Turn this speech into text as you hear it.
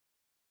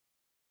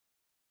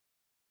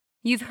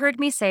You've heard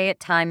me say it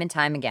time and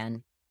time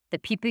again. The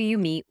people you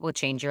meet will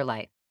change your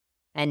life,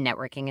 and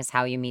networking is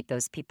how you meet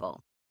those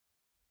people.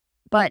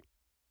 But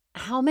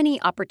how many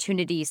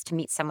opportunities to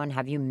meet someone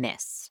have you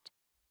missed?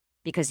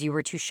 Because you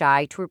were too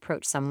shy to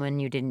approach someone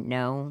you didn't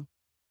know?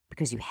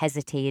 Because you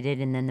hesitated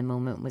and then the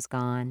moment was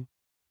gone?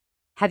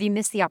 Have you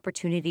missed the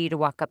opportunity to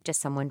walk up to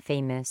someone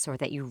famous or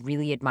that you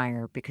really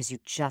admire because you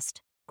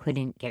just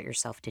couldn't get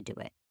yourself to do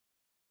it?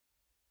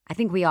 I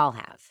think we all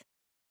have.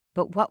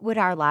 But what would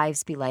our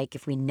lives be like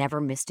if we never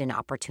missed an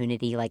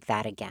opportunity like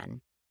that again?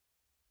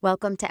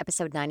 Welcome to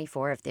episode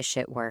 94 of This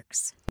Shit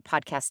Works, a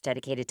podcast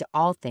dedicated to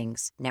all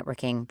things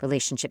networking,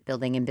 relationship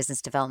building, and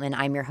business development.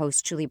 I'm your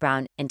host, Julie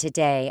Brown, and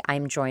today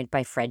I'm joined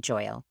by Fred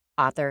Joyal,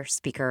 author,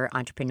 speaker,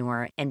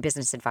 entrepreneur, and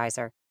business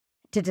advisor,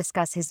 to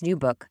discuss his new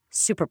book,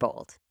 Super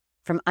Bold,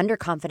 From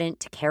Underconfident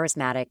to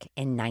Charismatic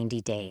in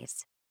 90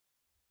 Days.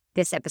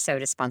 This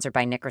episode is sponsored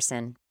by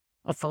Nickerson,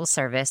 a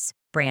full-service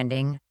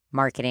branding,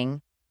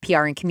 marketing,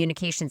 PR and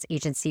communications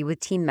agency with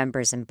team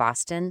members in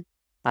Boston,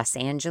 Los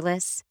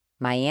Angeles,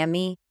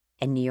 Miami,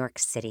 and New York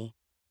City.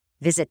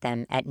 Visit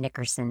them at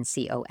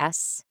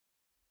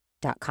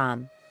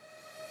nickersoncos.com.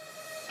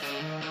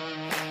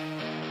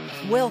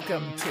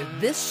 Welcome to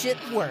This Shit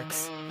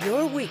Works,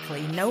 your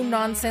weekly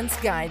no-nonsense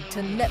guide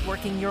to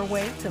networking your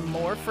way to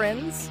more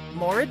friends,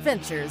 more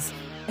adventures,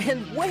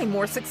 and way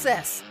more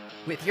success.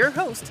 With your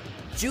host,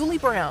 Julie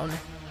Brown.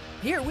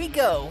 Here we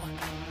go.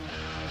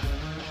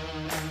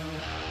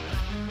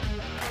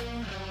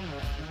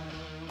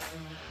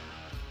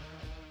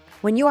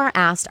 When you are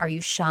asked, are you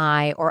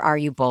shy or are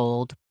you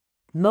bold?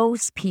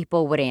 Most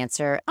people would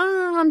answer,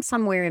 I'm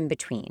somewhere in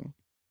between.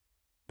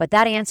 But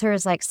that answer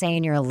is like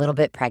saying you're a little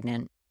bit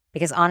pregnant.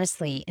 Because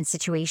honestly, in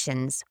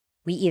situations,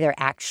 we either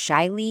act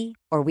shyly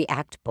or we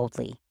act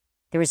boldly.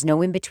 There is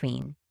no in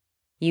between.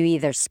 You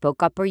either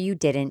spoke up or you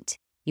didn't.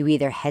 You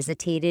either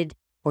hesitated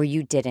or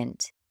you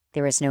didn't.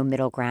 There is no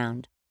middle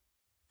ground.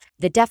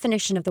 The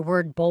definition of the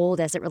word bold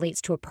as it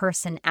relates to a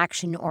person,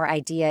 action, or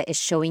idea is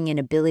showing an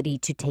ability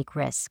to take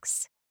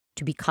risks,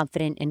 to be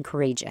confident and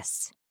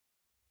courageous.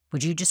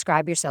 Would you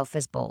describe yourself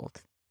as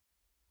bold?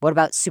 What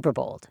about super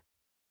bold?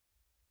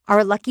 Are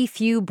a lucky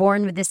few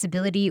born with this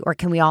ability, or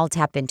can we all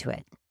tap into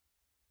it?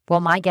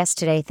 Well, my guest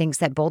today thinks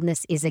that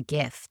boldness is a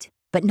gift,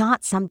 but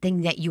not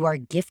something that you are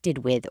gifted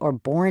with or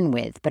born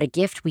with, but a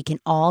gift we can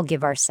all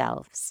give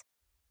ourselves.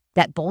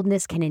 That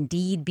boldness can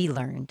indeed be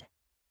learned.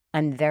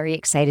 I'm very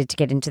excited to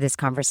get into this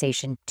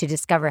conversation to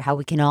discover how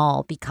we can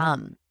all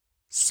become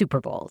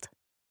super bold.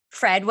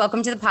 Fred,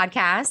 welcome to the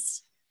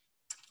podcast.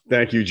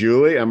 Thank you,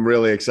 Julie. I'm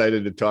really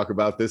excited to talk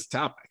about this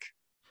topic.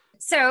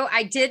 So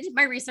I did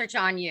my research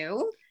on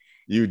you.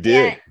 You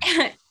did.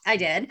 I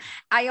did.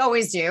 I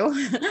always do.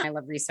 I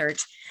love research.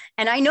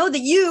 And I know that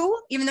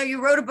you, even though you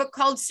wrote a book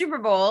called Super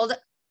Bold,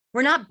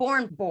 were not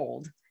born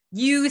bold.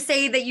 You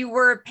say that you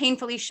were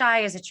painfully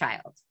shy as a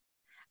child.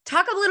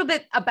 Talk a little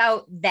bit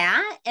about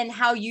that and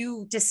how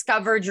you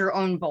discovered your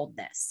own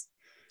boldness.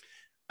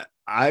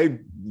 I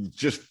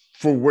just,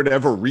 for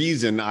whatever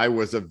reason, I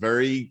was a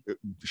very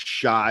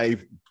shy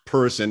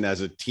person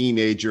as a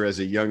teenager, as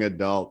a young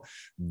adult,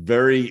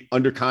 very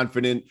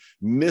underconfident,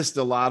 missed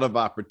a lot of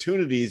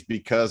opportunities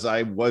because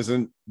I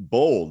wasn't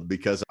bold,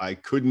 because I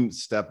couldn't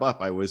step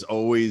up. I was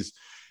always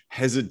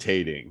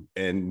hesitating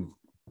and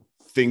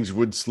things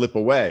would slip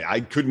away.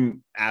 I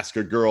couldn't ask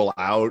a girl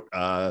out.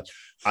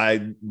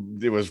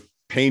 It was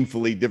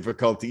painfully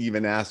difficult to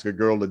even ask a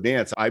girl to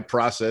dance. I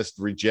processed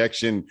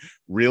rejection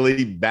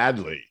really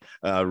badly.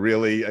 I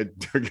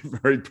took it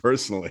very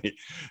personally,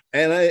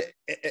 and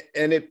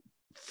it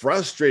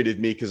frustrated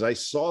me because I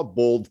saw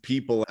bold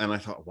people and I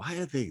thought, why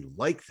are they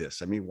like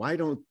this? I mean, why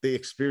don't they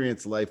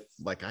experience life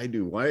like I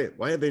do? Why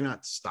are they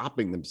not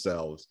stopping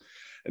themselves?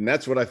 And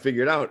that's what I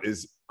figured out,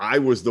 is I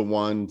was the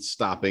one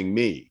stopping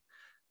me.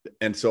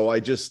 And so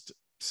I just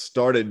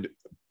started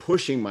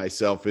pushing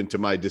myself into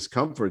my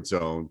discomfort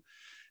zone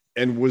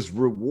and was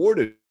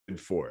rewarded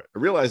for it. I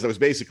realized I was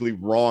basically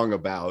wrong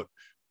about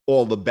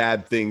all the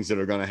bad things that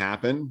are going to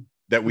happen,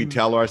 that we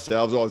tell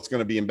ourselves, oh, it's going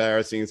to be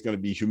embarrassing, it's going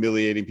to be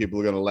humiliating, people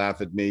are going to laugh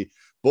at me.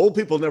 Bold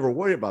people never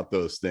worry about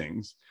those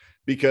things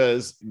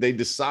because they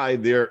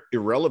decide they're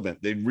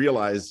irrelevant. They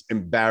realize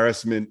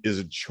embarrassment is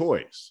a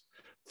choice.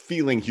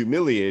 Feeling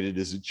humiliated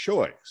is a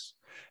choice.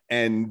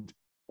 And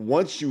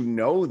once you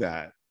know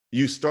that,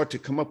 you start to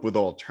come up with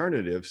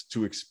alternatives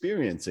to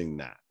experiencing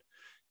that.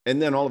 And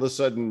then all of a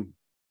sudden,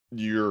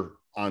 you're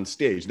on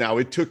stage. Now,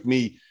 it took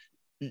me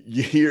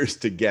years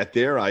to get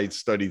there. I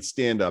studied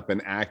stand-up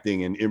and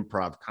acting and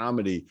improv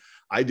comedy.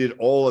 I did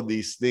all of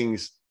these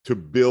things to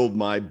build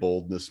my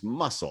boldness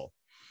muscle.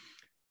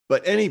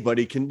 But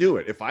anybody can do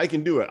it. If I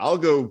can do it, I'll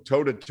go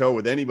toe to toe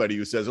with anybody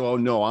who says, oh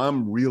no,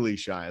 I'm really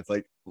shy. It's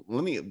like,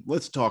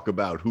 let's talk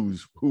about who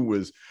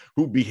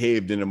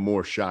behaved in a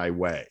more shy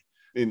way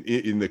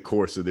in the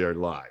course of their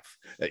life,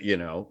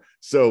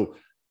 So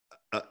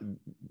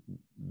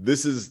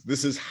this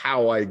is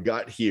how I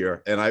got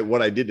here. And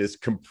what I did is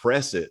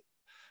compress it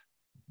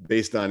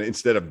based on,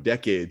 instead of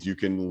decades, you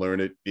can learn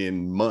it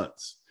in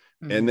months.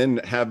 and then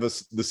have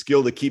the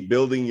skill to keep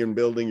building and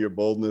building your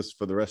boldness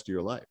for the rest of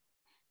your life.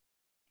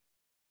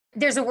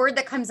 There's a word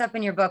that comes up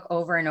in your book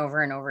over and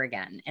over and over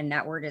again, and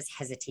that word is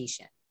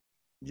hesitation.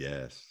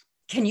 Yes.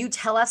 Can you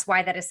tell us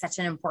why that is such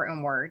an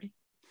important word?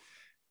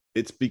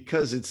 It's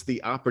because it's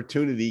the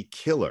opportunity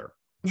killer.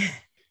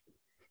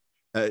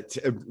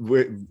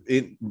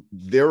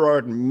 There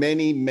are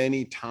many,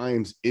 many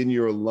times in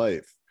your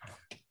life,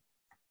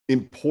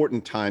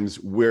 important times,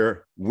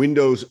 where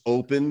windows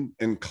open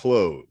and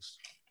close,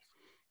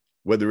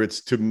 whether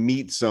it's to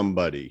meet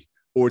somebody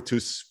or to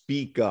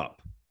speak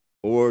up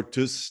or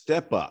to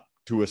step up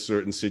to a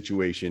certain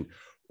situation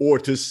or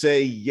to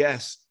say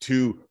yes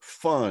to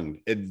fun,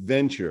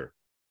 adventure,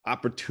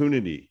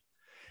 opportunity.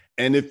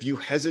 And if you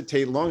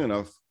hesitate long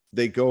enough,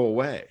 they go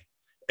away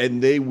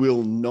and they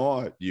will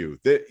gnaw at you.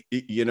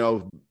 You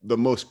know, the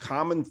most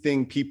common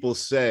thing people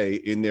say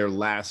in their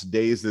last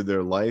days of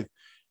their life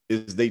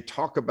is they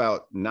talk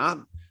about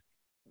not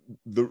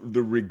the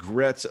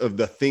regrets of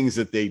the things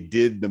that they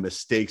did, the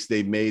mistakes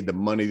they made, the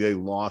money they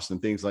lost,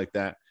 and things like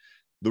that.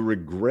 The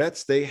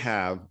regrets they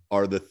have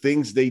are the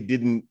things they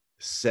didn't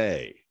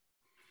say,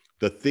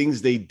 the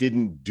things they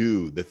didn't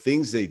do, the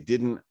things they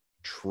didn't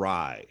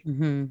try,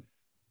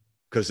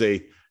 because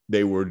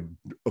they were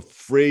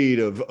afraid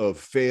of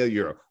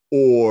failure,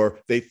 or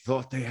they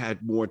thought they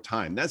had more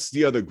time. That's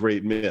the other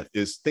great myth,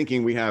 is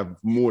thinking we have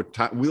more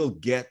time. We'll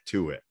get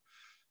to it.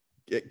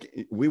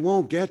 We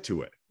won't get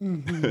to it.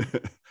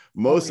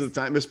 Most of the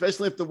time,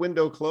 especially if the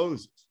window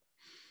closes.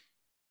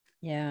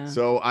 Yeah.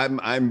 So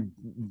I'm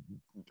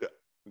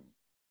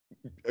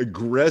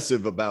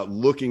aggressive about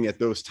looking at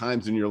those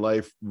times in your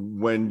life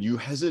when you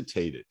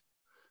hesitated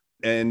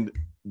and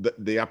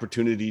the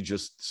opportunity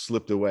just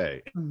slipped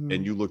away,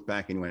 and you look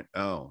back and you went,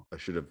 oh,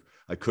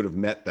 I could have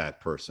met that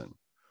person.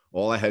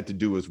 All I had to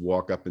do was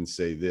walk up and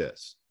say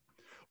this,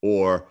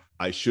 or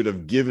I should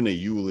have given a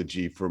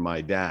eulogy for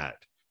my dad,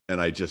 and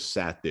I just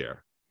sat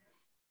there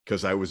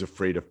because I was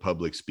afraid of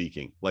public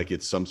speaking, like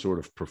it's some sort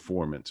of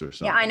performance or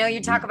something. Yeah, I know you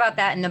talk about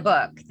that in the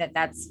book,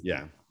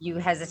 you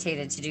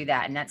hesitated to do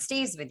that, and that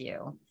stays with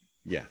you.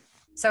 Yeah.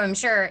 So I'm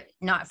sure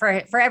not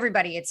for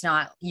everybody, it's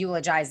not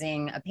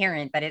eulogizing a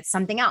parent, but it's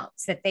something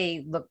else that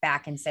they look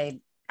back and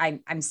say,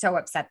 I'm so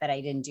upset that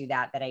I didn't do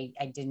that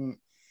I didn't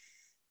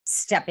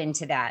step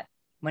into that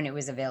when it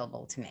was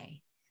available to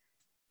me.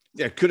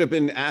 Yeah, it could have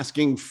been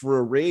asking for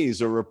a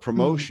raise or a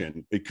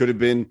promotion. It could have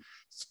been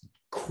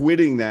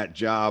quitting that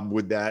job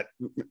with that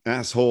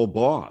asshole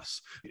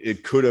boss.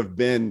 It could have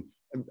been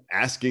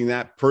asking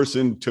that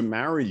person to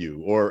marry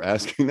you, or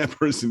asking that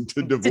person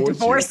to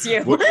divorce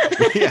you.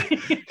 Yeah.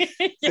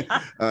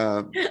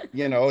 Yeah.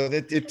 You know,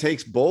 it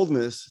takes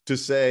boldness to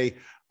say,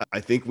 I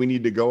think we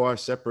need to go our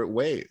separate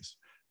ways,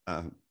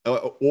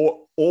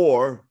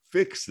 or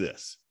fix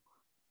this.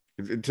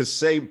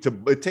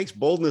 It takes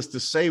boldness to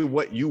say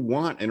what you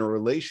want in a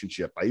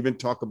relationship. I even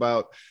talk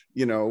about,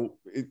 you know,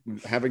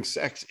 having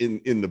sex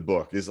in the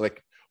book. Is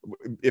like,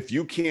 if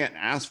you can't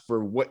ask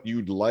for what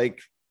you'd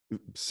like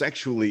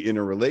sexually in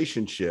a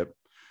relationship,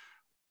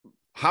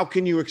 how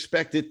can you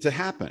expect it to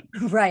happen?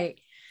 Right.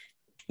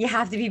 You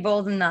have to be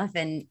bold enough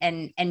and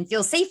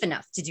feel safe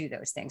enough to do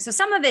those things. So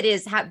some of it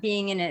is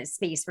being in a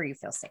space where you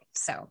feel safe.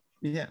 So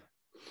yeah.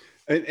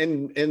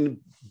 And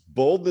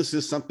boldness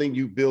is something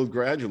you build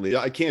gradually.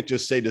 I can't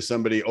just say to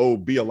somebody, oh,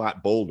 be a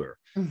lot bolder,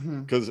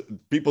 because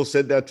people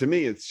said that to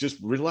me. It's just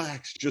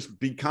relax, just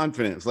be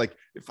confident. It's like,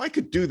 if I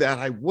could do that,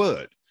 I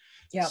would.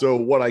 Yep. So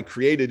what I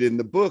created in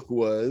the book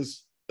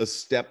was a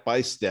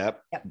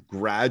step-by-step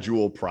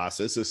gradual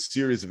process, a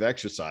series of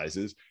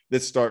exercises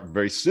that start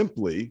very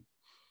simply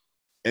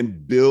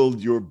and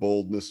build your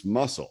boldness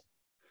muscle,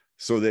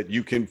 so that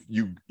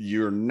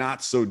you're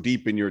not so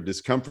deep in your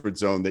discomfort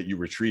zone that you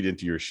retreat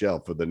into your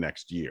shell for the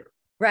next year.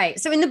 Right.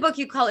 So in the book,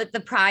 you call it the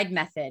PRIDE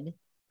method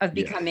of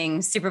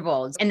becoming super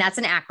bold. And that's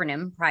an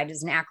acronym. PRIDE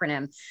is an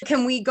acronym.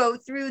 Can we go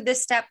through the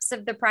steps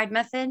of the PRIDE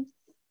method?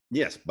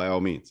 Yes, by all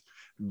means.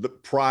 The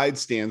PRIDE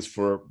stands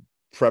for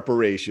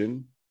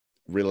preparation,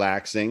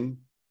 relaxing,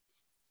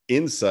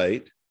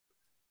 insight,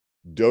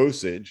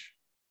 dosage,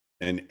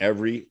 and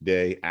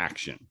everyday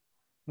action.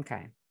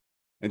 Okay.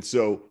 And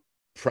so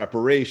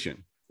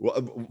preparation.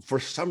 Well, for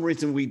some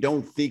reason, we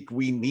don't think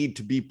we need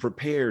to be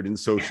prepared in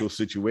social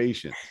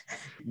situations.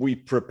 We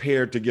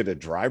prepare to get a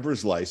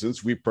driver's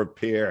license. We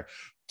prepare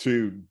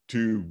to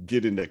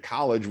get into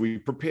college. We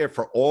prepare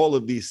for all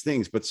of these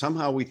things, but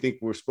somehow we think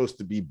we're supposed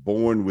to be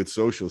born with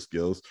social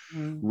skills,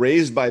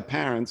 raised by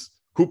parents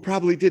who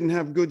probably didn't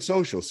have good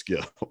social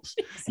skills,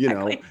 you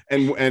know,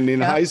 and in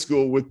high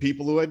school with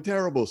people who had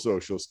terrible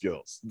social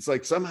skills. It's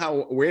like,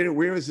 somehow,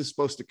 where is this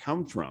supposed to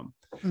come from?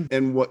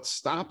 And what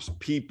stops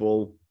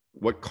people,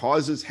 what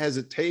causes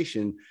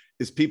hesitation,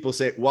 is people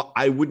say, well,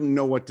 I wouldn't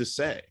know what to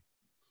say.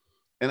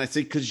 And I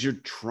say, because you're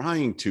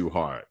trying too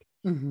hard.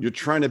 You're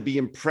trying to be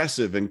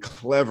impressive and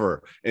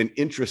clever and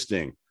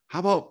interesting. How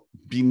about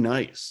be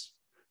nice?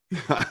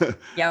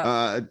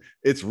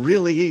 It's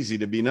really easy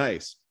to be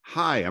nice.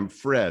 Hi, I'm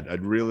Fred.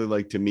 I'd really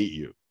like to meet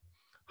you.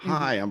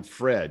 Hi, I'm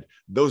Fred.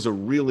 Those are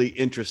really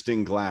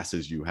interesting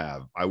glasses you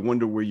have. I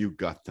wonder where you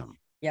got them.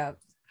 Yeah.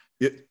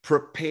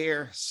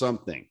 Prepare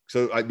something.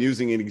 So I'm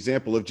using an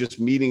example of just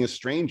meeting a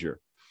stranger.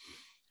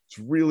 It's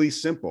really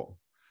simple.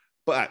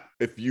 But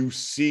if you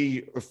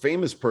see a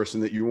famous person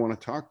that you want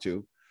to talk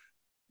to,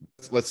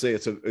 let's say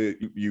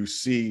you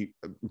see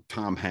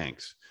Tom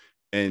Hanks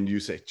and you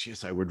say,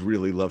 geez, I would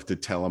really love to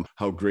tell him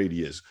how great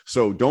he is.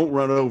 So don't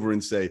run over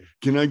and say,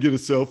 can I get a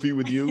selfie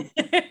with you?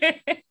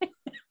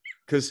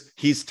 Because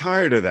he's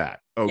tired of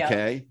that.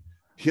 Okay.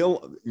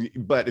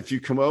 But if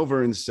you come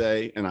over and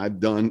say, and I've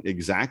done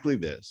exactly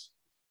this,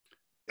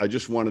 I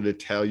just wanted to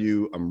tell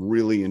you, I'm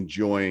really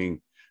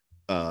enjoying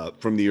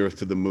From the Earth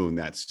to the Moon,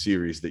 that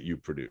series that you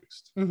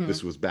produced.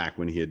 This was back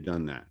when he had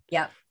done that.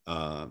 Yeah.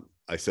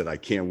 I said, I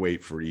can't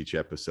wait for each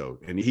episode.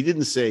 And he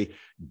didn't say,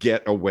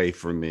 get away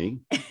from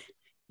me.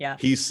 Yeah.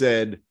 He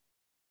said,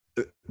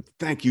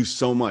 thank you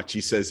so much.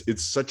 He says,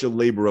 it's such a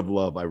labor of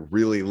love. I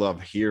really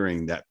love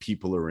hearing that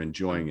people are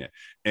enjoying it.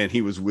 And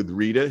he was with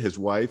Rita, his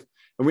wife,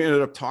 and we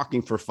ended up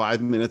talking for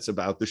 5 minutes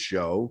about the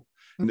show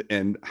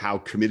and how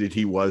committed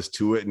he was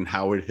to it and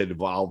how it had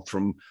evolved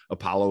from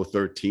Apollo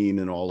 13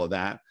 and all of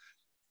that.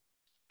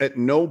 At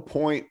no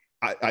point,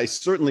 I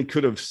certainly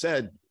could have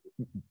said,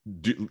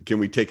 can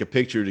we take a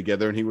picture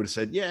together? And he would have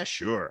said, yeah,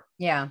 sure.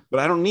 Yeah.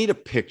 But I don't need a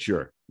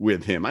picture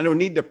with him. I don't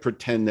need to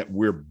pretend that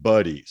we're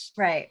buddies.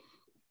 Right.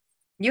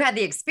 You had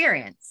the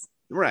experience.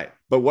 Right.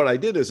 But what I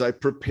did is I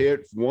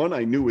prepared one,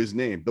 I knew his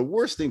name. The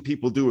worst thing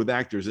people do with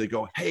actors, they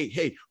go,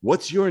 hey,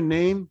 what's your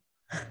name?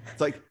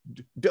 It's like,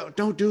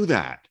 don't do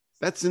that.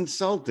 That's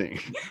insulting,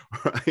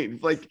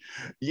 right? Like,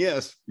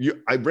 yes,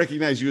 I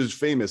recognize you as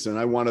famous and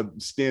I want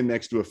to stand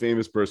next to a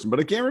famous person, but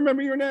I can't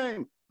remember your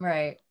name.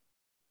 Right.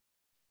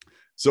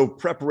 So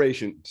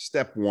preparation,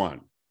 step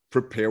one,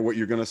 prepare what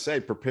you're going to say.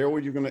 Prepare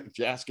what you're going to, if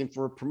you're asking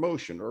for a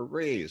promotion or a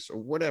raise or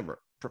whatever,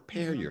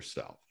 prepare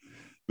yourself.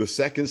 The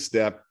second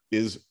step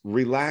is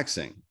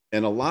relaxing.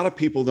 And a lot of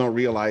people don't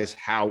realize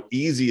how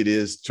easy it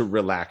is to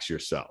relax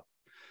yourself,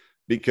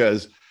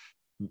 because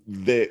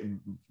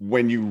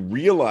when you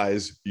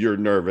realize you're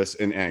nervous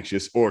and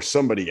anxious, or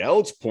somebody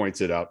else points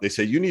it out, they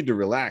say, you need to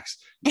relax.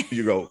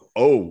 You go,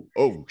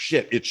 oh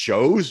shit, it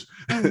shows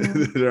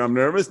that I'm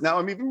nervous. Now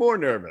I'm even more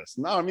nervous.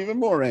 Now I'm even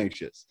more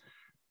anxious.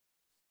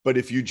 But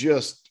if you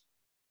just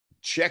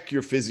check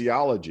your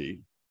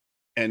physiology,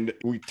 and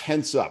we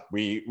tense up,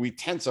 we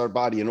tense our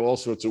body in all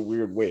sorts of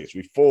weird ways.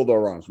 We fold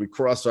our arms, we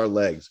cross our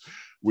legs,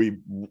 we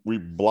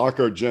block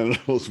our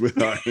genitals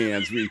with our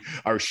hands.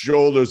 Our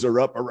shoulders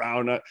are up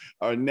around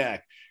our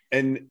neck,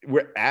 and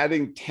we're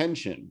adding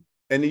tension.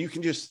 And you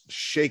can just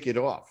shake it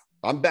off.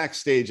 I'm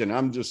backstage and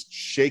I'm just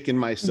shaking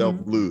myself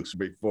loose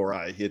before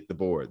I hit the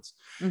boards.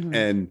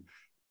 And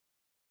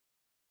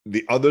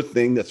the other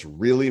thing that's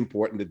really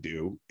important to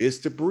do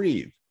is to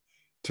breathe,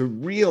 to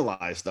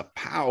realize the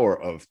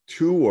power of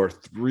 2 or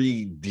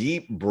 3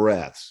 deep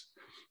breaths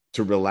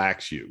to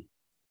relax you.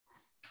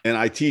 And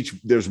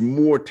there's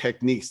more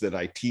techniques that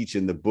I teach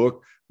in the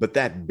book, but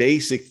that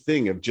basic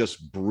thing of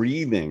just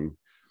breathing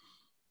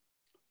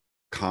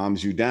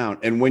calms you down.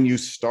 And when you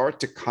start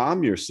to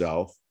calm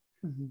yourself,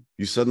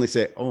 you suddenly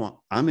say,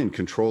 oh, I'm in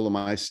control of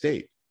my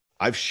state.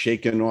 I've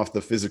shaken off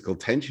the physical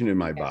tension in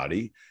my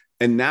body.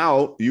 And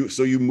now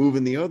you move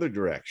in the other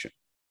direction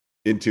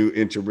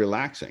into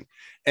relaxing.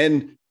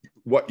 And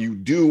what you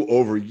do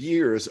over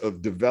years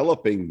of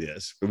developing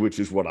this, which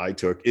is what I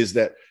took, is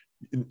that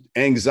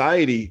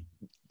anxiety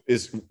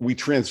we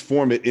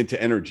transform it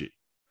into energy.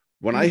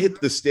 When I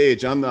hit the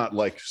stage, I'm not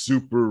like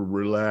super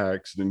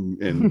relaxed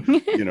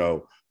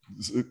and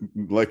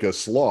like a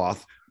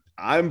sloth.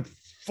 I'm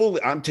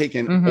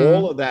taking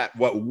all of that,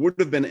 what would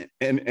have been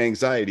an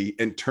anxiety,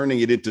 and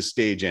turning it into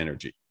stage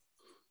energy.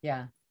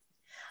 Yeah.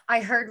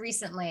 I heard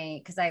recently,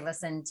 because I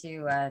listened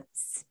to a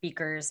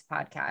speaker's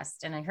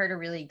podcast, and I heard a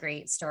really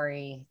great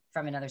story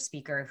from another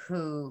speaker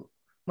who,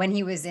 when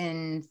he was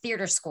in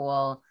theater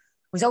school,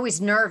 was always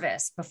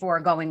nervous before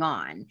going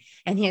on.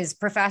 And his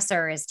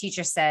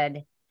teacher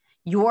said,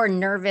 your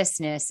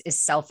nervousness is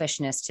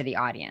selfishness to the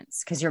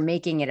audience, because you're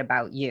making it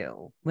about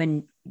you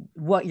when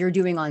what you're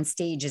doing on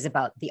stage is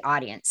about the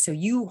audience. So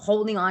you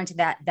holding on to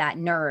that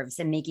nerves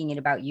and making it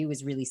about you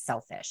is really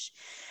selfish.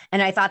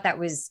 And I thought that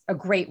was a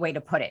great way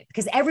to put it,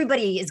 because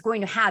everybody is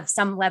going to have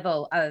some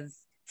level of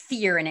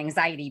fear and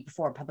anxiety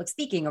before public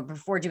speaking or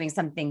before doing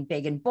something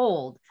big and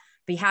bold,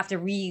 but you have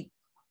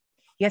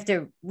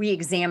to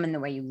re-examine the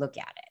way you look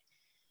at it.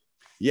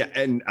 Yeah.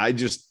 And I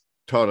just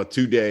taught a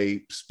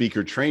 2-day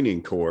speaker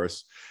training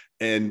course,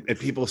 and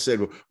people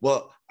said,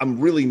 well, I'm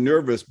really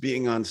nervous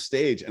being on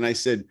stage. And I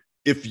said,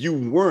 if you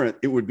weren't,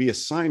 it would be a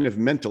sign of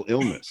mental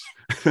illness.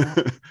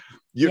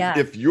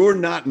 If you're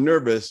not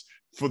nervous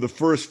for the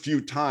first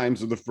few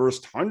times or the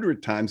first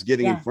 100 times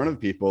getting in front of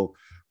people,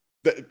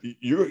 that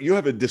you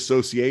have a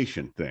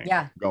dissociation thing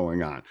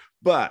going on.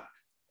 But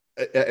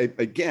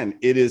again,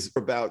 it is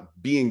about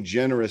being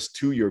generous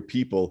to your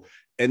people.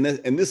 And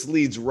this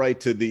leads right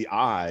to the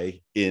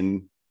I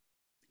in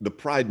the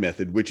Pride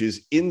method, which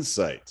is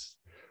insights,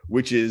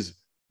 which is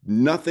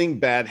nothing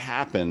bad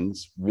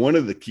happens. One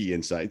of the key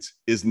insights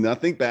is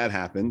nothing bad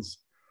happens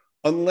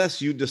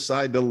unless you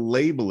decide to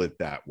label it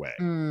that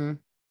way.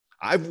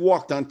 I've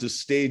walked onto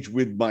stage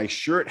with my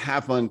shirt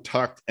half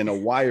untucked and a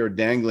wire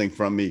dangling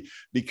from me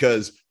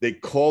because they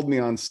called me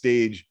on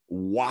stage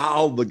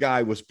while the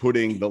guy was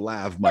putting the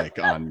lav mic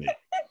on me.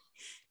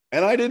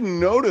 And I didn't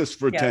notice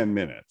for 10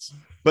 minutes,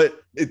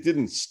 but it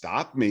didn't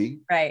stop me.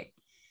 Right.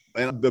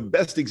 And the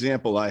best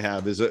example I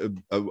have is a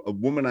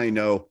woman I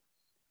know.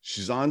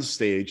 She's on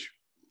stage,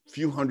 a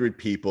few hundred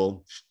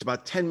people.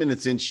 About 10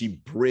 minutes in, she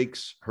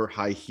breaks her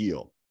high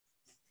heel.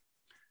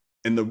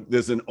 And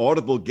there's an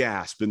audible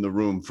gasp in the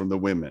room from the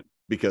women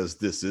because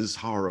this is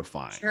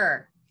horrifying.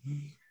 Sure.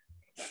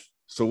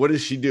 So what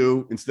does she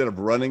do? Instead of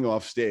running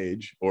off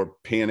stage or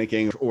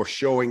panicking or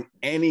showing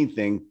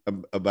anything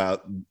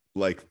about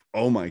like,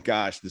 oh my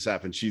gosh, this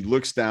happened, she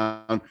looks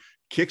down,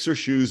 kicks her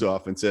shoes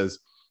off and says,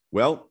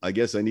 well, I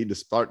guess I need to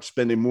start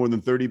spending more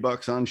than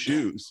 $30 on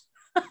shoes.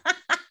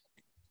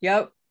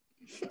 Yep.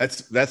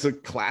 That's a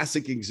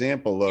classic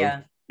example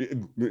of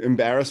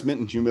embarrassment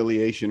and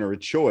humiliation are a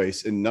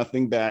choice, and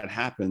nothing bad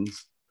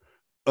happens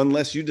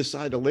unless you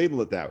decide to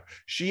label it that way.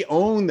 She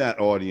owned that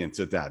audience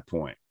at that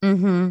point.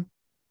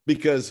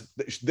 Because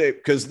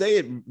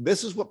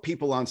this is what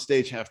people on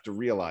stage have to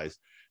realize.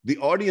 The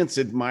audience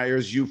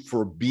admires you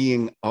for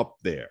being up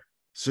there.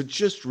 So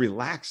just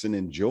relax and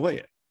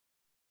enjoy it.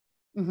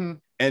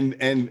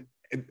 And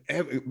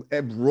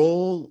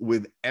roll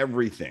with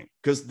everything,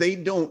 because they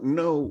don't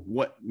know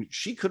what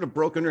she could have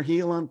broken her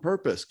heel on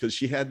purpose because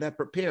she had that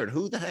prepared.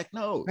 Who the heck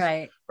knows?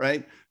 Right.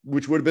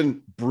 Which would have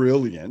been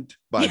brilliant,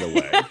 by the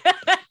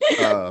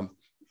way.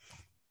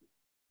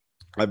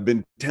 I've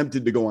been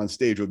tempted to go on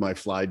stage with my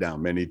fly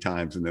down many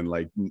times and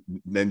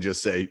then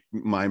just say,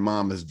 my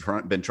mom has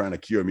been trying to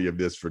cure me of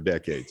this for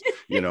decades,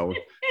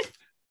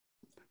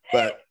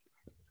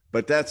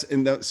 but that's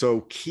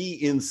so key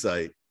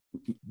insight.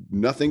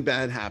 Nothing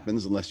bad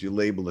happens unless you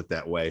label it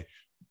that way.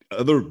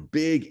 Other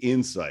big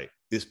insight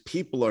is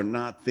people are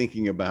not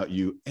thinking about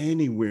you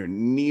anywhere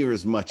near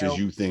as much as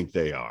you think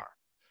they are.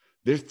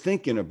 They're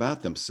thinking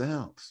about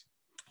themselves.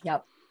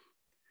 Yep.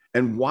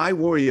 And why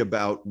worry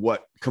about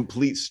what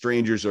complete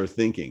strangers are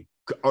thinking?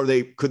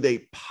 Could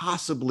they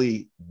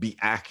possibly be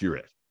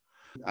accurate?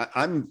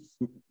 I'm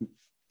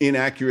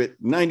inaccurate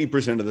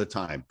 90% of the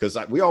time because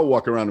we all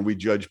walk around and we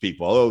judge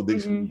people. Oh,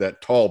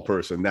 that tall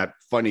person, that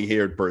funny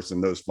haired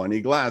person, those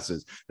funny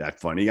glasses, that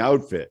funny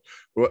outfit,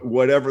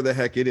 whatever the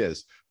heck it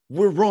is.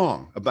 We're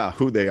wrong about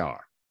who they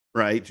are,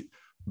 right?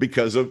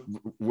 Because of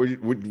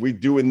we're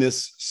doing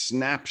this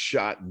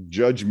snapshot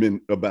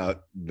judgment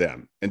about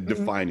them and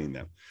defining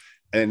them.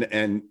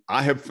 And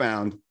I have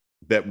found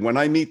that when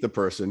I meet the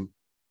person,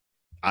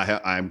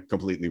 I'm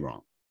completely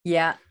wrong.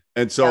 Yeah.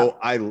 And so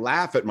I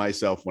laugh at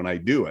myself when I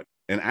do it.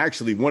 And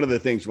actually, one of the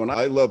things when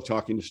I love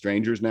talking to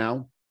strangers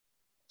now,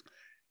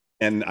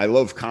 and I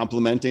love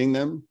complimenting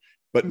them,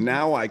 but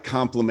now I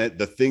compliment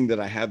the thing that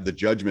I have the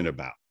judgment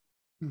about.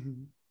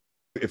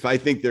 If I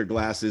think their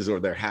glasses or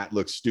their hat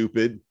looks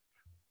stupid,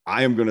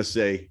 I am going to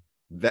say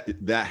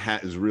that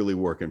hat is really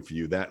working for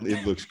you. That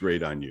it looks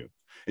great on you.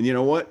 And you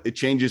know what? It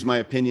changes my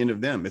opinion of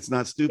them. It's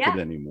not stupid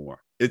anymore.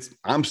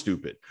 I'm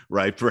stupid,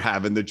 right? For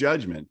having the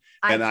judgment.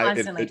 I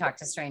constantly talk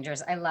to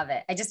strangers. I love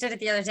it. I just did it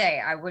the other day.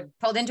 I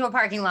pulled into a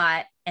parking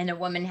lot and a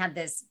woman had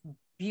this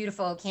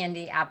beautiful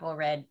candy apple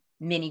red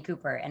Mini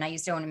Cooper. And I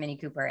used to own a Mini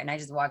Cooper. And I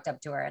just walked up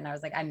to her and I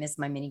was like, I miss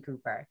my Mini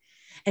Cooper.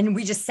 And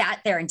we just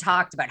sat there and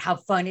talked about how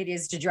fun it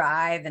is to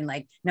drive. And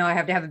like, now I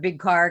have to have a big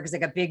car because I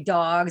got big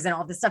dogs and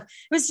all this stuff.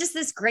 It was just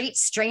this great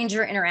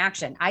stranger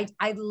interaction. I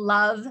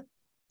love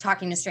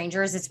talking to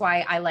strangers. It's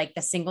why I like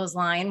the singles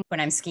line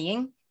when I'm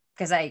skiing,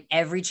 because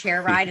every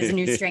chair ride is a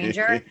new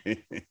stranger.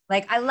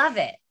 Like, I love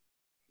it.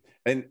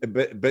 And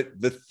but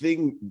the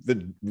thing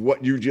that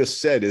what you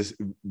just said is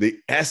the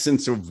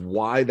essence of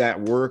why that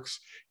works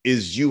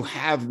is you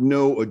have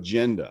no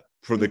agenda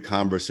for the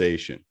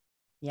conversation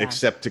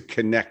except to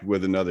connect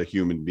with another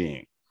human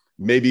being,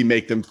 maybe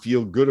make them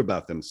feel good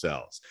about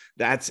themselves.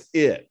 That's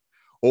it.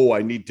 Oh,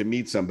 I need to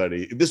meet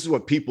somebody. This is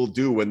what people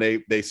do when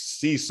they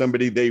see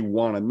somebody they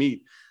want to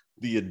meet.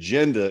 The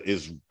agenda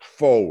is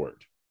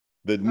forward.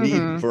 The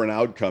need for an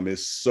outcome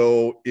is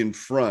so in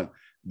front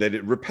that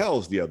it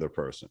repels the other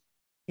person.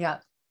 Yeah.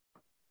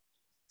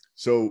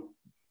 So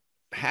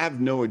have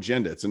no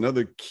agenda. It's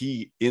another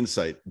key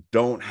insight.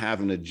 Don't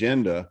have an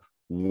agenda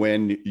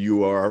when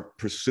you are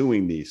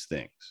pursuing these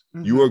things.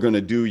 You are going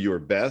to do your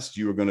best.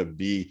 You are going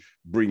to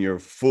bring your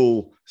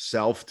full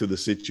self to the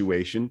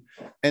situation.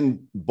 And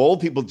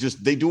bold people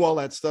they do all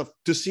that stuff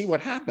to see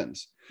what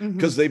happens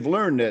because they've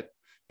learned that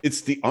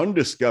it's the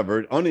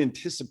undiscovered,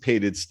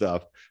 unanticipated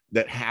stuff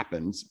that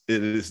happens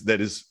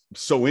that is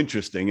so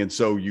interesting and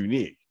so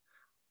unique.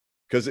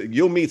 Because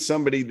you'll meet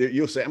somebody that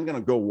you'll say, I'm going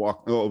to go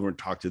walk over and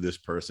talk to this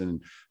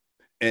person.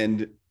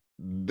 And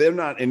they're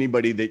not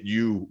anybody that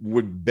you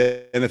would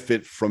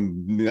benefit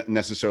from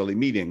necessarily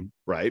meeting,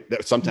 right?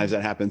 Sometimes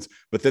that happens,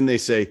 but then they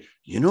say,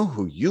 you know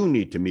who you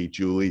need to meet,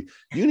 Julie?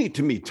 You need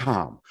to meet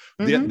Tom.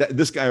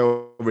 This guy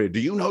over here. Do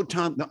you know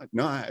Tom?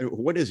 No.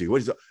 What is he?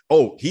 What is he?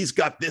 Oh, he's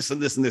got this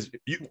and this and this.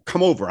 You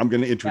come over. I'm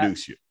going to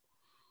introduce you.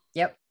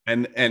 Yep.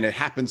 And it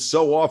happens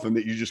so often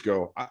that you just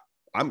go,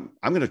 I'm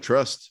going to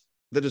trust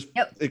that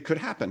it could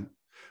happen,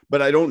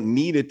 but I don't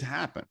need it to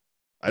happen.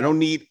 I don't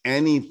need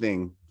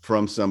anything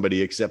from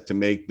somebody except to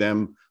make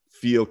them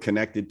feel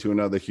connected to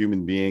another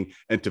human being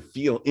and to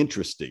feel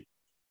interesting.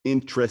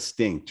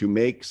 To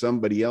make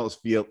somebody else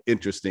feel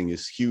interesting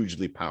is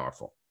hugely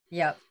powerful.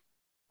 Yep.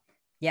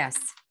 Yes.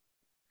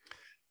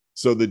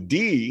 So the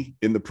D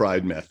in the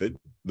Pride method,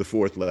 the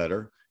fourth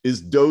letter,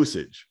 is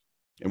dosage.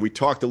 And we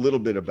talked a little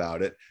bit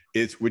about it,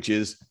 which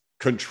is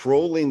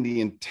controlling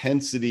the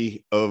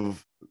intensity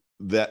of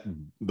the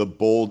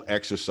bold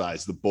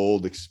exercise, the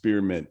bold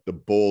experiment, the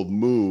bold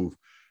move,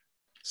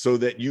 so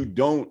that you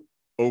don't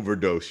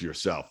overdose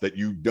yourself, that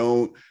you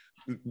don't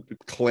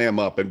clam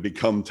up and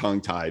become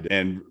tongue-tied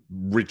and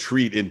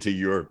retreat into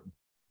your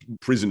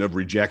prison of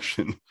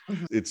rejection.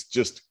 It's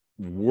just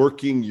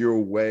working your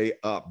way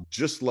up,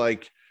 just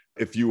like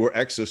if you were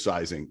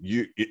exercising,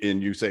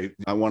 you say,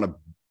 I want to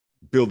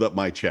build up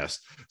my chest.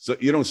 So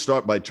you don't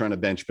start by trying to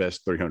bench press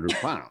 300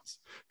 pounds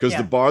because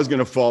the bar is going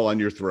to fall on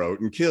your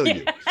throat and kill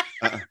you.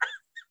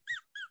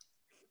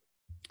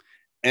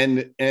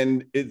 And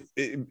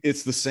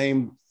it's the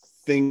same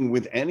thing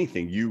with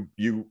anything.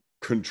 You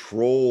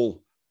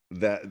control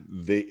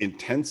the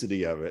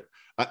intensity of it.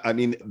 I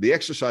mean, the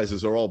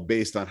exercises are all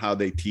based on how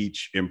they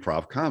teach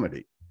improv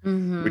comedy,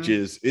 which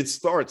is, it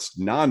starts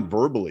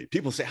non-verbally.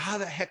 People say, how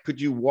the heck could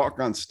you walk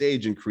on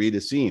stage and create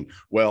a scene?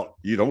 Well,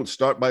 you don't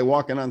start by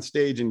walking on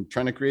stage and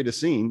trying to create a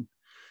scene.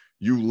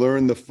 You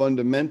learn the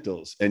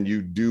fundamentals and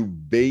you do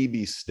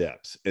baby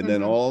steps. And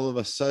then all of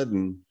a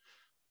sudden,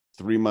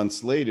 3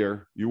 months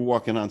later, you're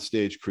walking on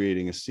stage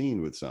creating a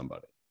scene with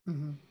somebody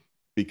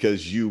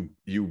because you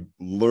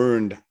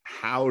learned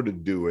how to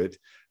do it,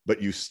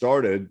 but you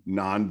started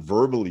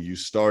non-verbally. You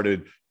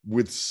started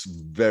with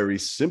very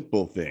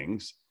simple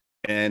things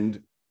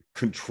and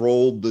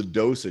controlled the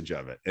dosage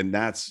of it. And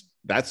that's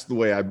the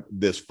way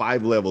there's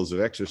 5 levels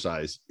of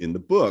exercise in the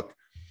book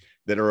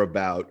that are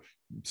about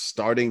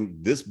starting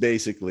this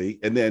basically.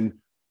 And then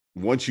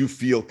once you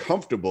feel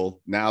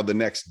comfortable, now the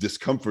next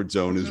discomfort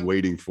zone is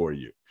waiting for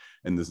you.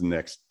 And there's the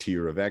next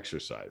tier of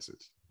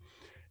exercises.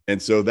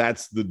 And so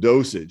that's the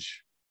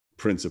dosage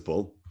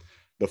principle.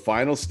 The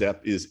final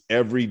step is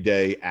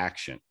everyday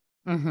action.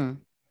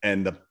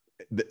 And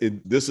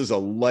this is a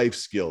life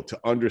skill to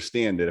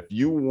understand that if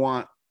you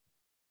want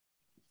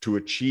to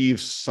achieve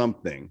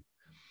something,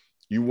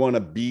 you want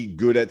to be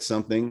good at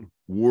something,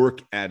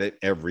 work at it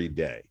every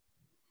day.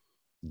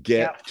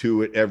 Get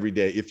to it every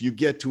day. If you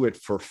get to it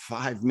for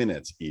 5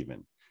 minutes,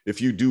 even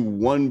if you do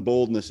one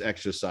boldness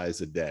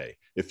exercise a day,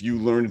 if you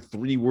learn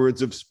 3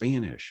 words of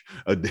Spanish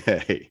a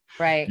day,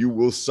 right, you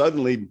will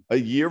suddenly, a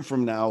year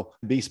from now,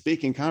 be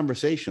speaking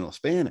conversational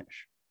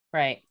Spanish.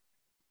 Right.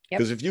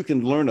 Because if you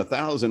can learn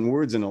 1,000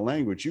 words in a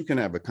language, you can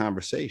have a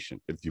conversation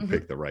if you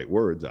pick the right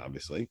words,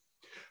 obviously.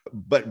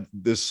 But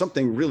there's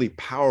something really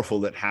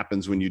powerful that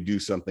happens when you do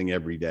something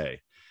every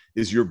day,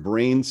 is your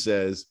brain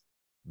says,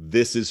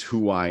 this is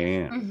who I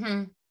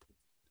am,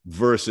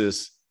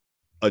 versus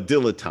a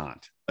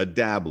dilettante, a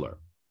dabbler,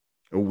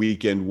 a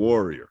weekend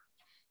warrior,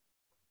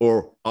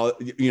 or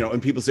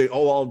and people say,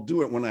 oh, I'll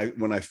do it when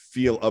I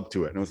feel up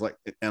to it.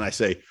 And I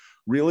say,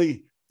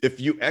 really? If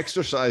you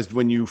exercised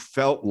when you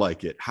felt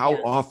like it, how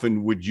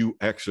often would you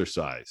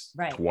exercise?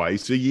 Right.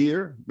 Twice a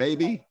year,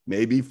 maybe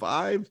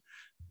 5.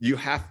 You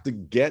have to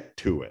get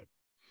to it.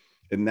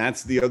 And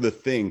that's the other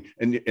thing.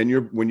 And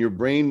when your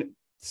brain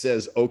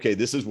says, okay,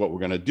 this is what we're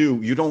going to do,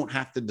 you don't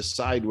have to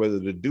decide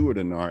whether to do it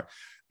or not.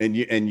 And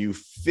you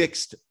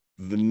fixed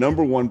the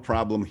number one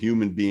problem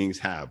human beings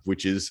have,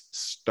 which is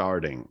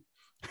starting.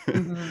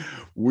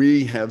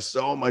 We have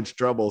so much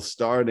trouble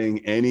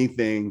starting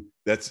anything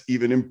that's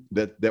even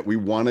that we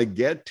want to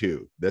get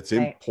to, that's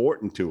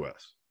important to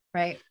us,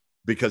 right?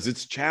 Because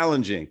it's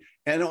challenging.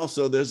 And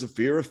also there's a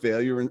fear of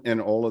failure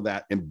and all of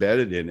that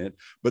embedded in it.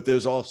 But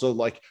there's also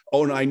like,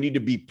 oh no, I need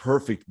to be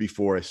perfect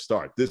before I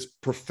start. This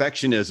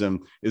perfectionism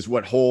is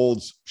what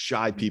holds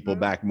shy people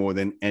back more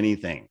than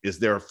anything, is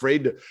they're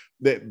afraid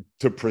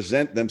to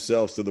present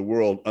themselves to the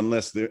world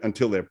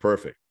until they're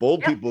perfect.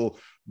 Bold people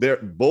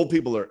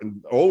are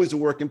always a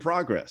work in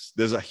progress.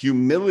 There's a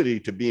humility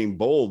to being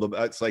bold.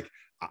 It's like,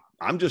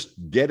 I'm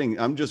just getting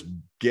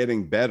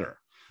better.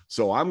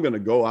 So I'm going to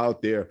go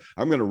out there,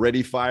 I'm going to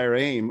ready, fire,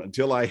 aim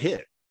until I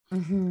hit.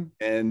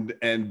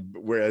 And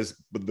whereas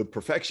the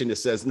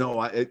perfectionist says,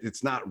 no,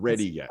 it's not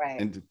ready yet.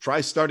 Right. And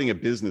try starting a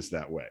business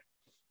that way.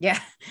 Yeah.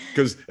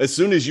 Because as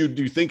soon as you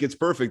think it's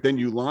perfect, then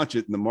you launch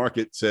it and the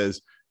market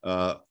says,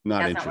 not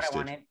interested. Not what I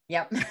wanted.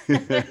 Yep.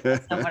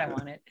 That's not what I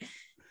wanted.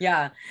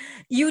 Yeah.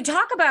 You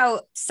talk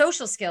about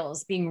social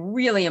skills being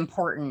really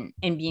important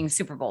in being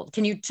super bold.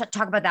 Can you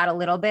talk about that a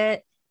little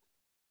bit?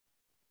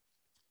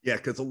 Yeah,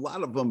 because a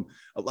lot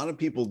of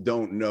people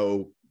don't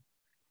know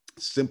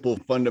simple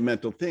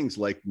fundamental things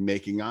like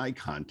making eye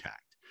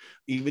contact,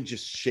 even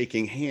just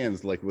shaking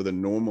hands, like with a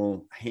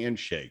normal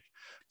handshake,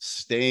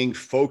 staying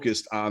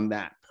focused on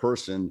that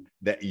person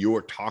that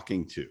you're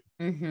talking to.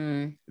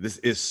 Mm-hmm. This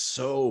is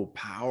so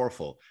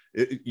powerful.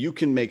 You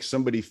can make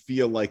somebody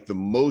feel like the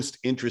most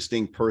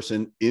interesting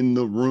person in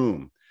the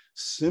room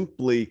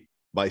simply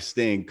by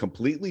staying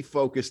completely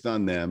focused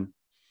on them,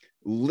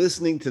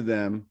 listening to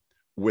them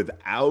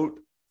without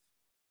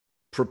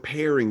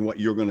preparing what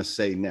you're going to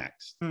say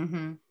next.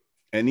 Mm-hmm.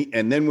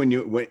 And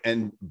then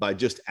and by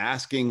just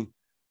asking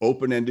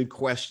open-ended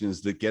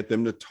questions that get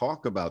them to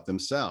talk about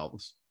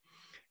themselves.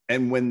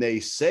 And when they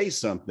say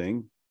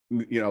something,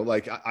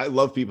 like I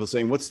love people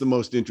saying, what's the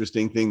most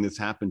interesting thing that's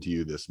happened to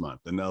you this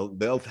month? And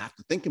they'll have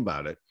to think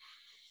about it.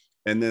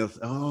 And they'll,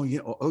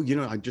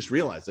 I just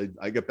realized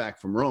I got back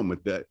from Rome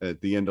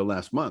at the end of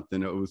last month,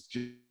 and it was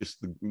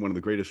just one of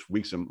the greatest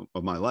weeks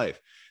of my life.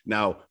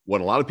 Now, what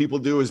a lot of people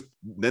do is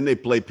then they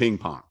play ping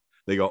pong.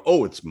 They go,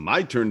 oh, it's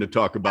my turn to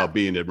talk about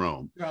being in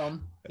Rome.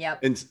 Rome. Yep.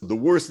 And the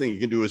worst thing you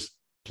can do is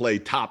play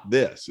top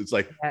this. It's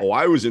like,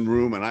 I was in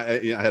Rome and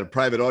I had a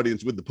private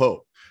audience with the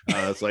Pope.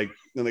 It's like,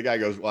 and the guy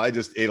goes, well, I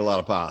just ate a lot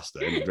of pasta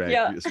and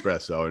drank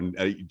espresso and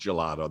ate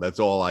gelato. That's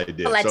all I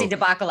did. Paletti di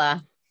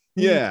bacala.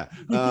 Yeah.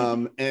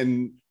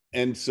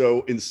 And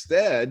so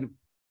instead,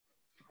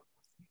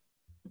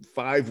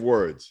 5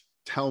 words,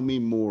 tell me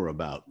more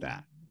about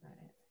that.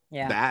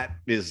 Yeah. That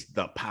is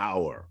the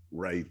power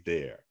right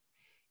there.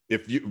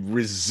 If you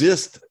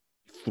resist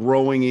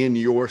throwing in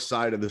your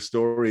side of the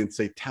story and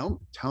say, tell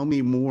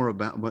me more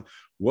about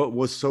what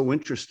was so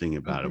interesting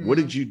about it. What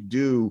did you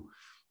do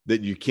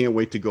that you can't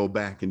wait to go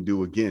back and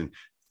do again?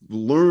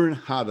 Learn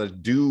how to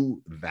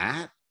do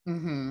that.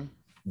 Mm-hmm.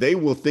 They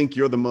will think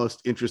you're the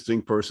most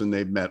interesting person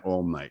they've met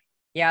all night.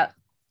 Yeah.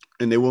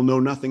 And they will know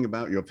nothing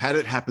about you. I've had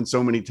it happen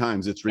so many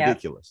times. It's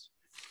ridiculous.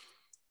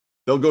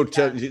 They'll go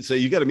say,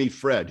 you got to meet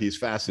Fred. He's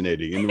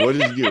fascinating. And what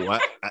does he do?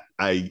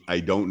 I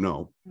don't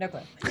know. No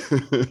clue.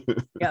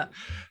 Yeah.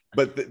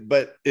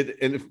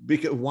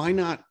 Because why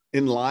not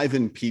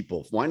enliven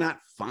people? Why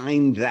not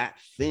find that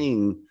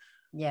thing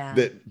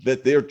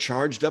that they're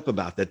charged up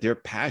about, that they're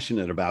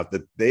passionate about,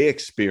 that they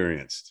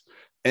experienced?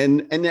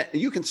 And that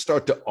you can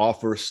start to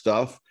offer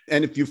stuff.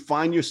 And if you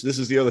find this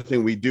is the other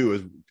thing we do,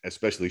 is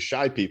especially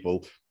shy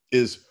people,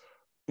 is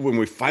when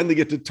we finally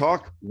get to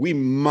talk, we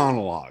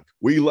monologue.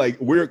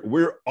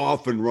 We're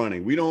off and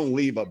running. We don't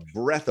leave a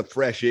breath of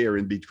fresh air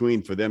in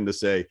between for them to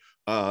say,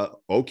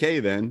 okay,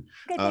 then.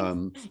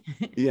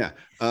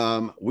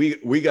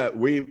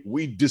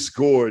 We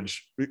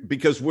disgorge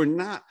because we're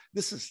not,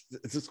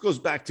 this goes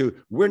back to,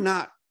 we're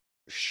not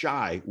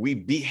shy. We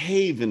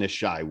behave in a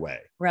shy way.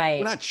 Right.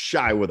 We're not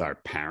shy with our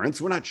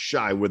parents. We're not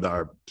shy with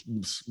our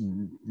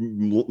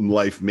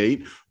life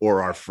mate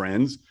or our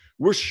friends.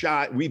 We're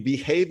shy. We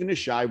behave in a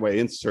shy way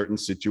in certain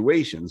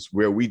situations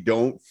where we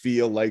don't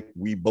feel like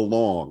we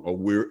belong or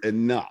we're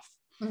enough.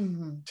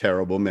 Mm-hmm.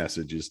 Terrible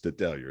messages to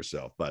tell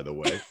yourself, by the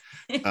way.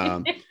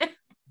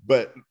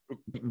 But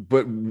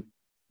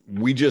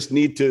we just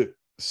need to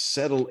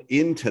settle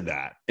into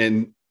that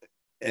and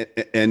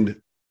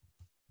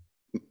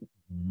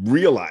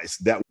realize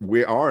that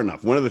we are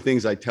enough. One of the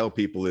things I tell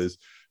people is,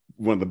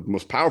 one of the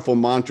most powerful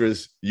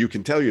mantras you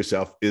can tell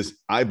yourself is,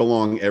 I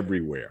belong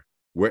everywhere.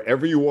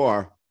 Wherever you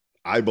are,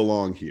 I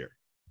belong here.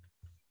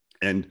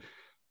 And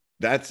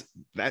that's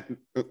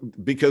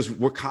because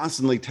we're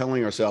constantly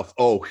telling ourselves,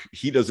 oh,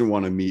 he doesn't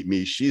want to meet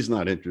me. She's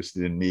not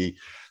interested in me.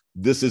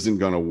 This isn't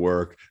going to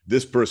work.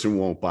 This person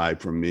won't buy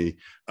from me.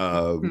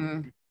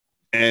 And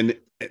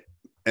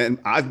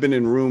I've been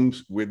in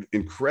rooms with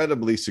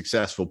incredibly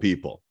successful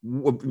people,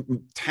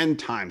 10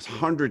 times,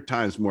 100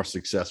 times more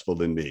successful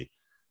than me.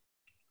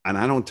 And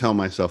I don't tell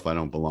myself I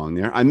don't belong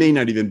there. I may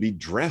not even be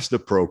dressed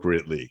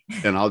appropriately.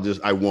 And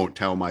I won't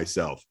tell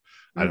myself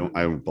I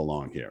don't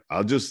belong here.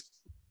 I'll just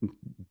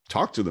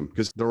talk to them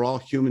because they're all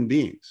human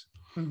beings.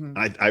 Mm-hmm.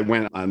 I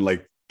went on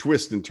like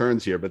twists and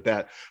turns here, but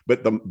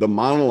the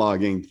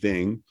monologuing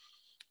thing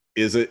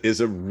is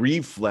a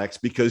reflex,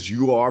 because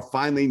you are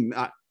finally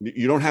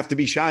you don't have to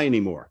be shy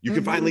anymore. You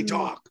can finally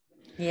talk.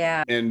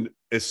 Yeah. And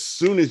as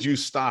soon as you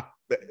stop,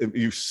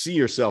 you see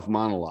yourself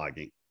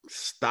monologuing,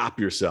 stop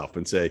yourself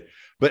and say,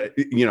 but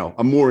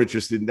I'm more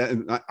interested in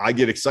that. I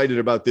get excited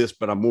about this,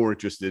 but I'm more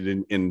interested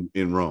in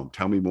Rome.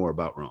 Tell me more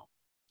about Rome.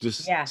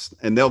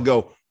 And they'll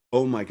go,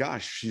 oh my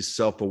gosh, she's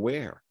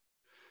self-aware.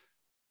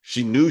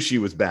 She knew she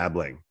was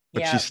babbling,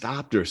 but she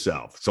stopped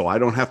herself. So I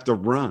don't have to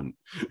run.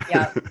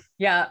 Yeah.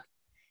 Yeah.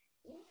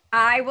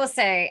 I will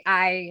say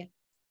I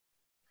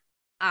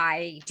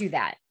do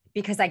that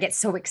because I get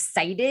so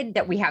excited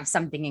that we have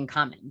something in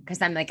common,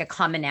 because I'm like a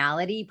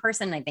commonality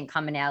person. I think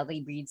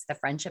commonality breeds the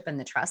friendship and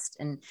the trust.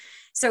 And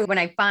so when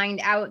I find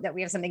out that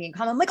we have something in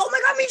common, I'm like, oh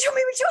my God, me too.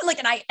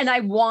 Like, and I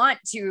want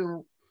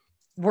to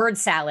word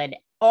salad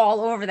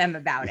all over them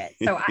about it.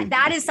 So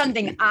that is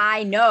something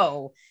I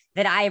know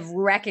that I've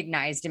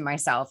recognized in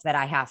myself that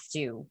I have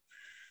to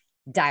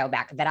dial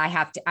back, that I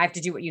have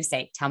to do what you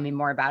say. Tell me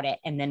more about it,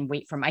 and then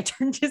wait for my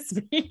turn to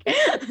speak.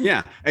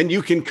 Yeah. And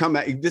you can come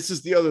at, this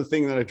is the other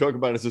thing that I talk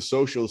about as a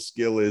social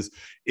skill is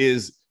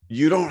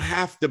you don't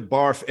have to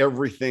barf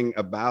everything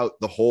about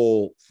the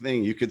whole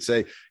thing. You could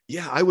say,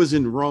 yeah, I was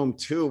in Rome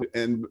too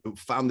and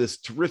found this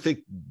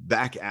terrific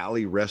back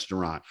alley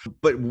restaurant,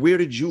 but where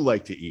did you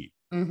like to eat?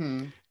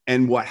 Mm-hmm.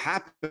 And what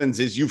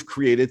happens is you've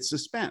created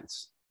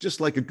suspense,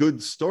 just like a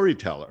good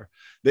storyteller.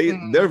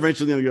 They're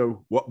eventually going to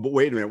go, but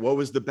wait a minute, what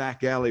was the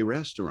back alley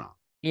restaurant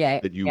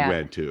that you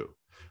went to?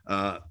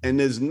 And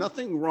there's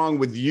nothing wrong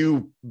with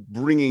you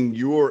bringing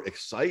your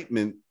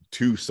excitement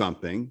to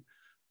something,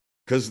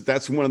 because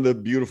that's one of the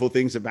beautiful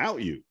things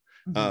about you.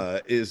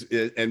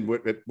 And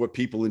what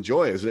people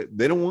enjoy is that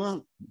they don't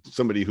want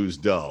somebody who's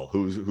dull,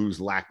 who's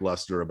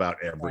lackluster about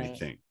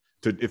everything,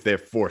 if they're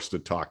forced to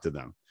talk to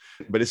them.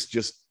 But it's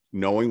just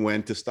knowing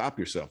when to stop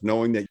yourself,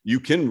 knowing that you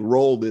can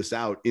roll this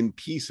out in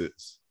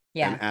pieces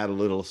and add a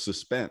little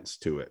suspense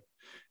to it.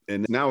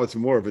 And now it's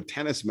more of a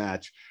tennis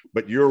match,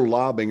 but you're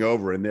lobbing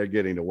over and they're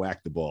getting to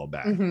whack the ball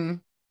back. Mm-hmm.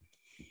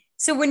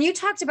 So when you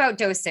talked about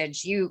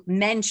dosage, you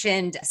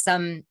mentioned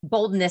some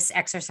boldness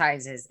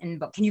exercises in the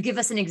book. Can you give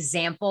us an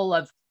example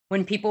of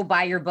when people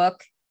buy your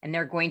book and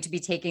they're going to be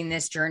taking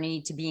this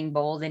journey to being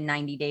bold in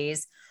 90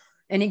 days,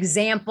 an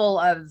example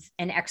of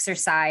an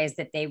exercise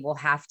that they will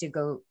have to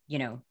go,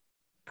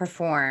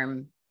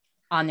 perform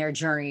on their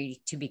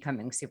journey to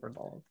becoming super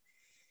bold?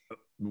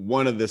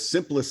 One of the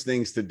simplest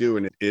things to do,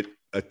 and it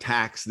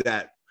attacks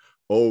that,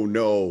 oh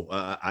no,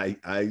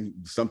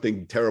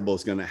 something terrible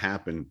is going to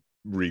happen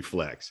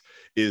reflex,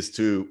 is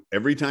to,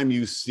 every time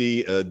you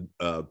see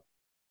a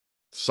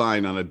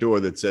sign on a door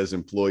that says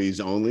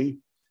employees only,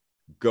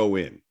 go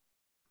in.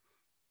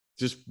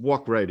 Just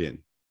walk right in.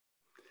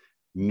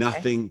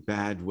 Nothing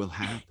bad will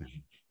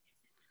happen.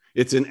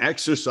 It's an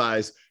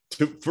exercise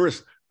to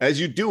first, as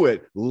you do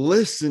it,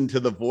 listen to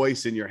the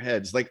voice in your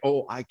head. It's like,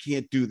 oh, I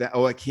can't do that.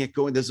 Oh, I can't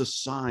go in. There's a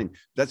sign.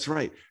 That's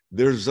right.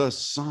 There's a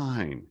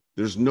sign.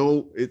 There's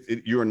no,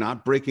 you're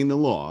not breaking the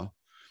law.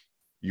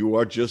 You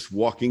are just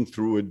walking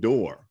through a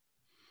door.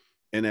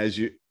 And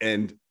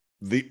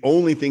the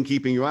only thing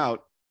keeping you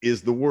out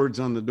is the words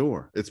on the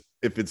door.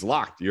 If it's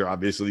locked, you're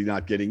obviously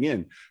not getting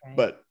in,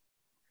 but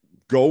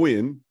go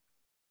in.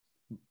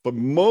 But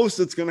most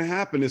that's going to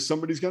happen is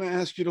somebody's going to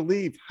ask you to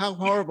leave. How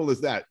horrible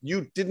is that?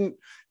 You're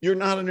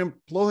not an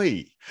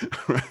employee,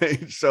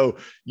 right? So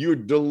you're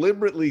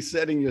deliberately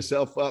setting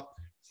yourself up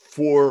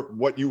for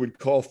what you would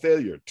call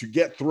failure, to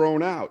get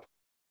thrown out.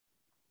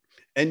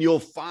 And you'll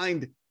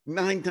find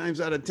 9 times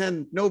out of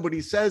 10,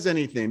 nobody says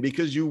anything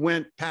because you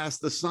went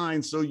past the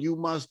sign. So you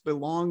must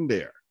belong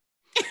there.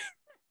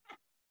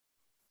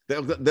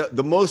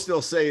 The most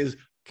they'll say is,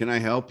 can I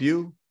help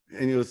you?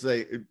 And you'll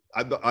say,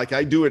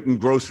 I do it in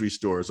grocery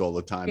stores all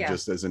the time,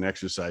 just as an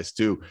exercise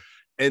too.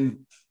 And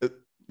it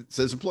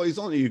says employees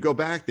only. You go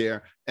back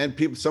there and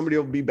somebody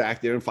will be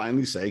back there and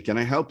finally say, can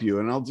I help you?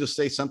 And I'll just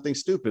say something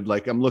stupid,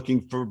 like, I'm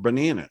looking for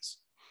bananas.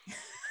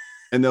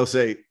 And they'll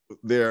say,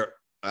 they're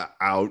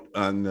out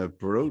on the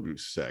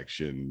produce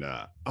section.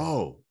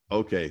 Oh,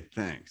 okay,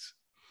 thanks.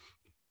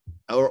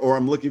 Or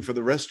I'm looking for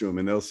the restroom,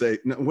 and they'll say,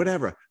 no,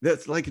 whatever.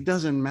 That's like, it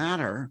doesn't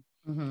matter.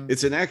 Mm-hmm.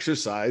 It's an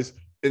exercise.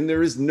 And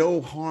there is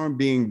no harm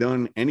being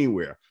done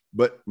anywhere,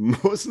 but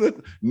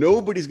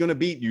nobody's going to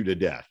beat you to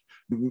death.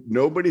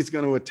 Nobody's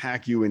going to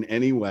attack you in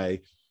any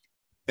way.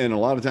 And a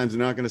lot of times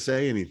they're not going to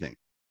say anything.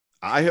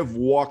 I have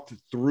walked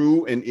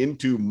through and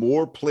into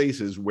more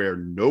places where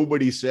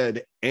nobody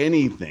said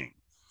anything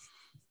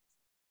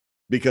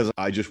because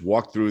I just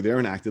walked through there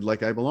and acted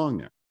like I belong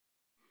there.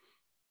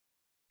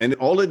 And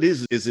all it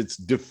is it's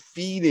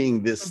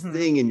defeating this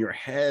thing in your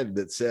head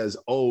that says,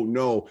 oh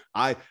no,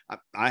 I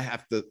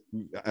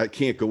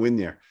can't go in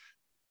there.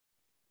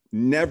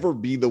 Never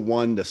be the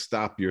one to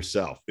stop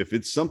yourself. If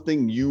it's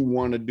something you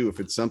want to do, if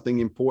it's something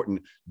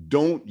important,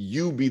 don't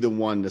you be the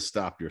one to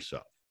stop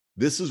yourself.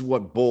 This is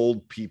what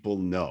bold people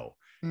know,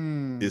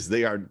 is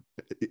they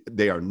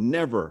are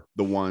never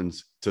the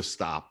ones to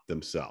stop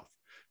themselves.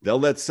 They'll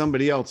let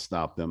somebody else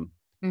stop them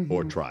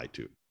or try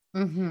to.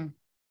 Mm-hmm.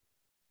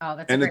 Oh,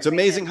 and it's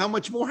amazing how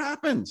much more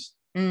happens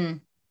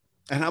and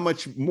how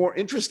much more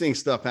interesting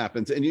stuff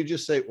happens. And you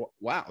just say,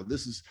 wow,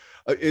 this is,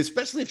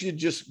 especially if you're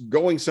just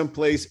going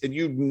someplace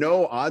and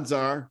odds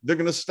are they're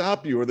going to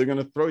stop you or they're going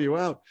to throw you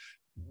out.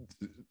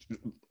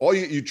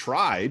 You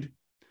tried,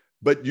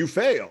 but you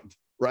failed,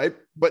 right?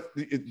 But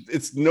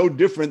it's no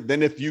different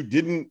than if you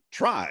didn't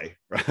try,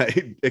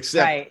 right?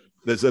 Except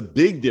there's a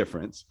big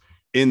difference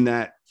in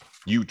that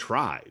you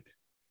tried.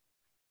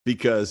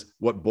 Because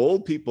what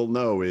bold people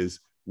know is,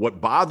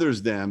 what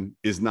bothers them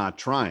is not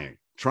trying.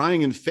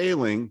 Trying and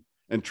failing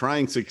and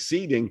trying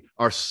succeeding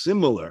are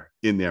similar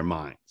in their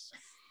minds.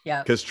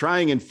 Yeah. Because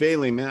trying and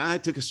failing, man, I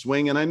took a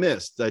swing and I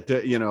missed. I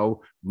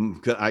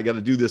got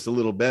to do this a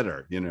little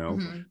better.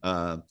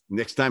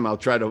 Next time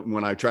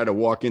when I try to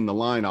walk in the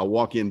line, I'll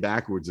walk in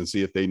backwards and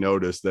see if they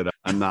notice that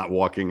I'm not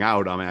walking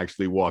out. I'm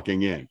actually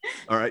walking in.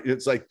 All right.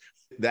 It's like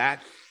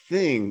that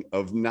thing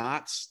of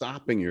not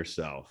stopping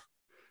yourself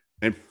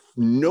and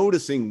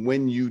noticing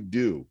when you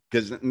do,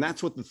 and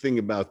that's what the thing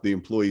about the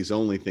employees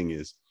only thing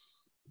is.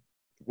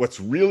 What's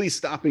really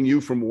stopping you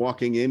from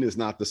walking in is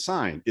not the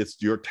sign.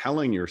 It's you're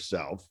telling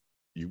yourself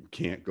you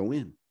can't go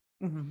in.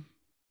 Mm-hmm.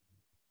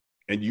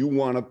 And you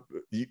want to,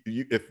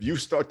 if you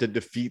start to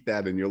defeat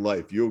that in your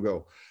life, you'll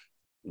go,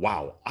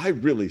 wow, I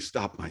really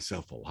stopped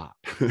myself a lot.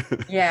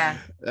 Yeah.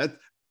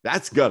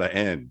 That's got to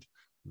end.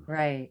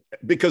 Right.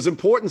 Because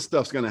important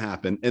stuff's going to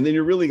happen. And then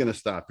you're really going to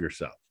stop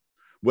yourself,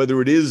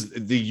 whether it is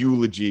the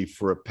eulogy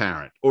for a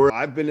parent, or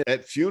I've been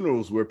at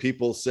funerals where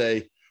people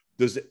say,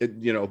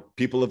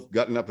 people have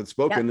gotten up and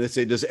spoken, and they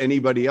say, does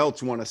anybody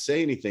else want to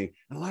say anything?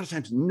 And a lot of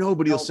times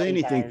nobody will say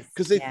anything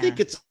because they think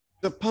it's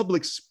a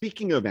public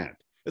speaking event.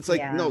 It's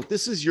like, no,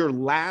 this is your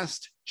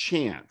last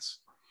chance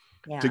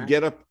to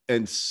get up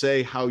and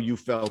say how you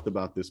felt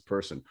about this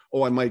person.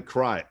 Oh, I might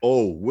cry.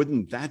 Oh,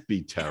 wouldn't that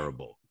be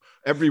terrible?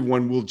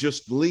 Everyone will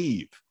just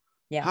leave.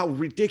 Yeah. How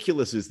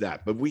ridiculous is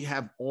that? But we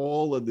have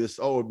all of this.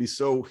 Oh, it'd be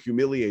so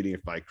humiliating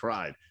if I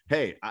cried.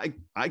 Hey,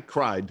 I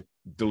cried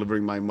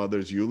delivering my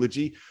mother's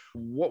eulogy.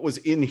 What was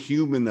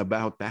inhuman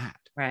about that?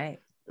 Right.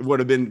 It would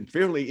have been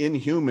fairly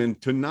inhuman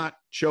to not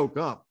choke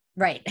up.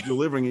 Right.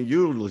 Delivering a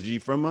eulogy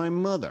from my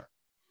mother.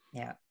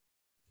 Yeah.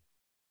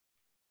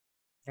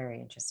 Very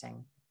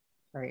interesting.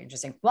 Very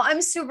interesting. Well,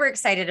 I'm super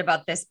excited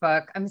about this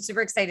book. I'm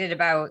super excited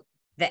about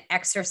the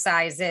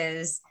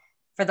exercises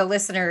for the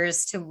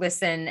listeners to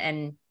listen,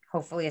 and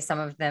hopefully some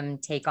of them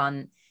take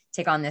on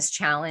this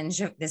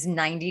challenge, this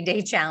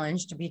 90-day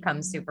challenge to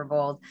become super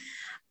bold.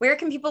 Where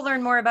can people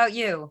learn more about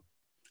you?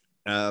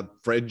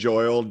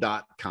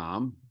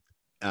 FredJoyal.com.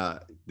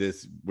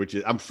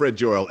 I'm Fred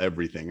Joyal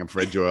everything. I'm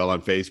Fred Joyal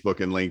on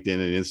Facebook and LinkedIn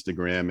and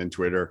Instagram and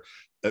Twitter.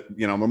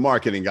 I'm a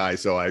marketing guy,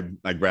 so I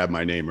grab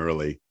my name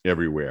early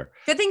everywhere.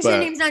 Good thing your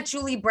name's not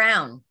Julie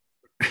Brown.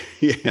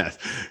 Yes.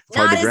 It's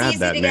hard to grab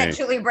that name. Not as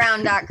easy to get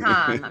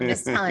JulieBrown.com. I'm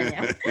just telling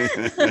you.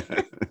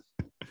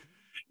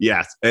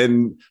 Yes.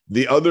 And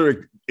the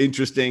other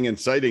interesting and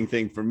exciting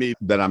thing for me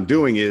that I'm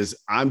doing is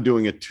I'm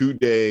doing a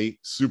 2-day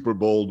Super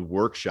Bold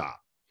workshop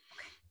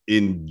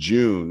in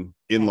June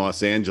in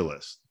Los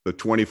Angeles, the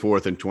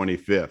 24th and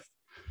 25th.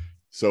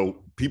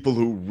 So people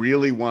who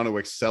really want to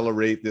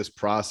accelerate this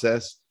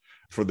process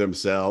for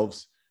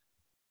themselves,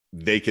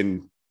 they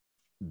can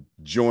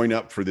join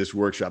up for this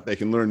workshop. They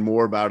can learn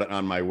more about it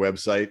on my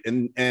website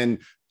and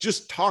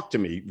just talk to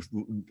me.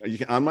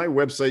 On my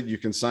website, you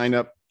can sign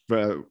up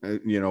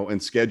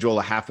and schedule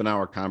a half an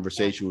hour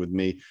conversation with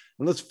me,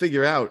 and let's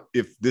figure out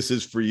if this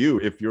is for you,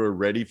 if you're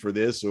ready for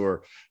this,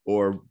 or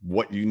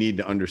what you need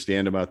to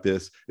understand about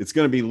this. It's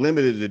going to be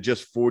limited to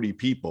just 40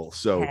 people.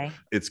 So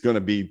it's going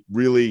to be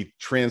really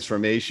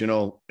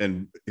transformational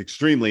and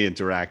extremely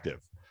interactive.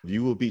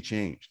 You will be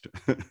changed.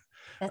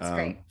 That's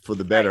great. For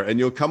the better. And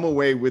you'll come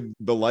away with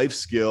the life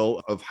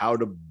skill of how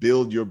to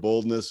build your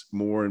boldness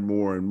more and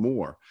more and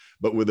more,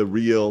 but with a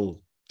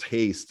real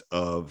taste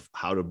of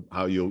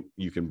how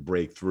you can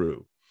break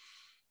through.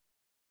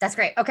 That's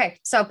great. Okay.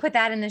 So I'll put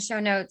that in the show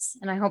notes,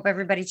 and I hope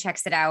everybody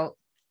checks it out.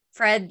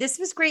 Fred, this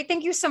was great.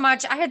 Thank you so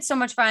much. I had so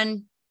much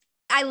fun.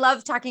 I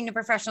love talking to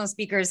professional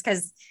speakers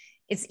because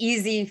it's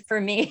easy for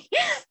me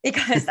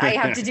because I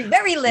have to do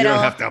very little. You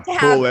don't have to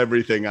pull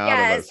everything out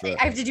of us.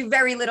 I have to do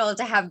very little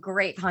to have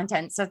great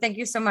content. So thank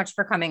you so much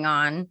for coming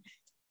on.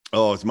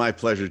 Oh, it's my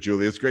pleasure,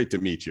 Julie. It's great to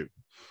meet you.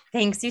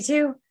 Thanks, you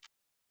too.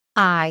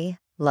 I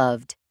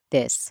loved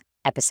this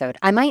episode.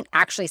 I might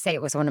actually say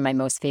it was one of my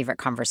most favorite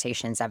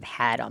conversations I've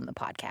had on the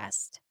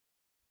podcast.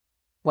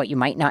 What you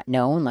might not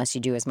know, unless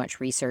you do as much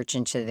research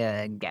into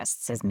the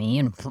guests as me,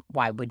 and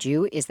why would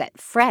you, is that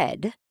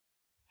Fred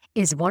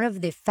is one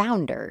of the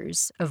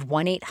founders of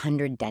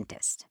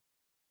 1-800-DENTIST.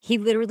 He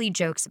literally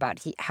jokes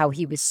about how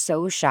he was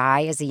so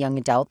shy as a young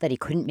adult that he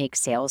couldn't make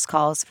sales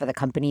calls for the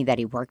company that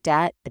he worked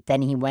at, but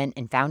then he went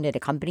and founded a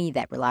company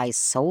that relies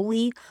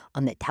solely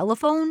on the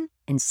telephone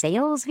and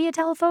sales via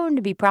telephone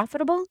to be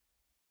profitable.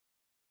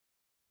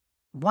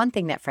 One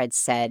thing that Fred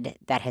said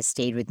that has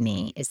stayed with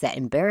me is that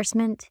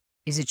embarrassment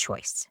is a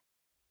choice.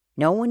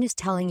 No one is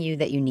telling you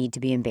that you need to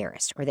be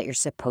embarrassed or that you're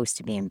supposed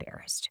to be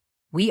embarrassed.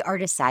 We are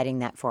deciding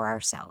that for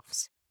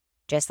ourselves,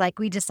 just like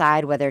we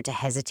decide whether to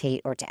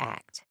hesitate or to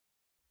act.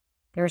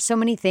 There are so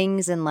many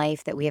things in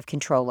life that we have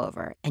control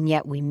over, and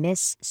yet we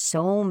miss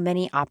so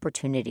many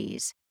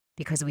opportunities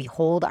because we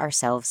hold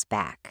ourselves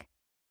back.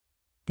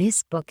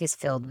 This book is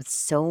filled with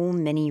so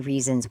many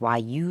reasons why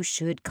you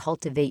should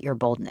cultivate your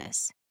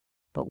boldness.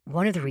 But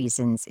one of the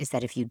reasons is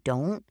that if you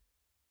don't,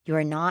 you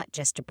are not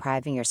just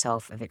depriving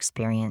yourself of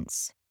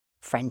experience,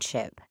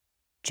 friendship,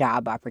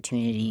 job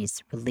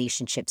opportunities,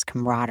 relationships,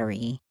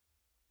 camaraderie,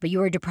 but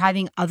you are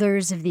depriving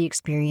others of the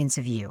experience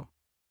of you.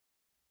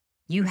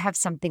 You have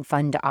something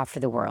fun to offer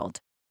the world.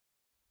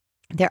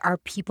 There are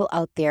people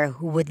out there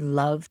who would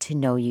love to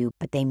know you,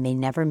 but they may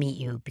never meet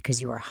you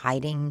because you are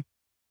hiding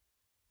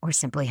or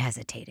simply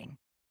hesitating.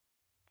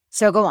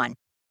 So go on,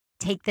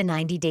 take the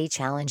 90-day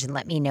challenge and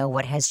let me know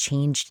what has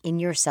changed in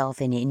yourself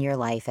and in your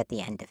life at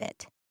the end of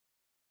it.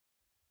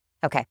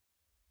 Okay,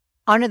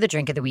 On to the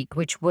drink of the week,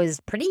 which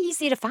was pretty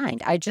easy to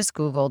find. I just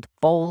Googled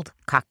bold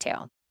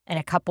cocktail, and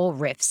a couple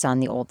riffs on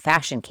the old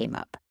fashioned came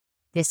up.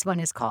 This one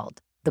is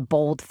called the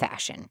Bold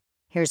Fashion.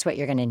 Here's what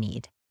you're going to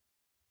need: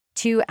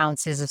 2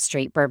 ounces of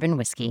straight bourbon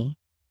whiskey,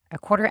 a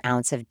 1/4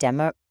 ounce of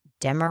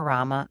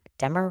Demerara.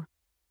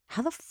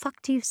 How the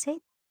fuck do you say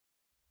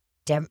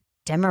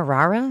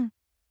Demerara?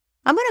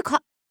 I'm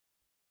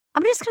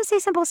just gonna say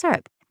simple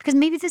syrup, because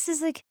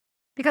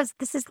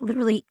this is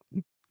literally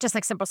just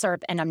like simple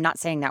syrup, and I'm not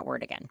saying that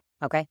word again.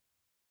 Okay.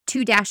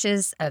 2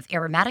 dashes of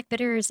aromatic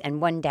bitters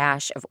and 1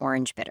 dash of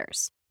orange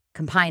bitters.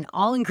 Combine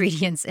all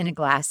ingredients in a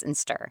glass and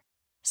stir.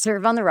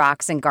 Serve on the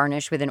rocks and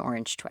garnish with an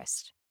orange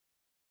twist.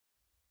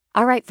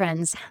 All right,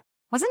 friends.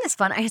 Wasn't this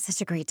fun? I had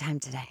such a great time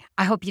today.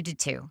 I hope you did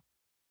too.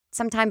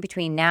 Sometime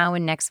between now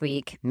and next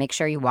week, make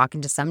sure you walk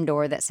into some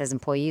door that says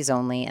employees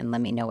only and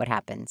let me know what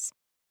happens.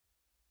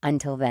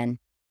 Until then,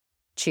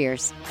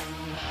 cheers.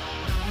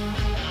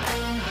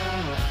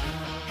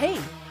 Hey,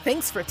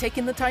 thanks for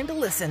taking the time to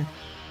listen.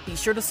 Be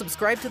sure to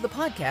subscribe to the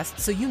podcast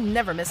so you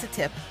never miss a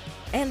tip.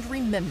 And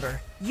remember,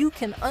 you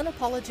can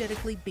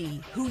unapologetically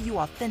be who you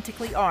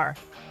authentically are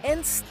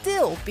and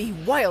still be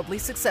wildly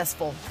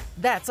successful.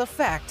 That's a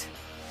fact.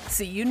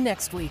 See you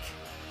next week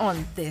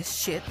on This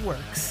Shit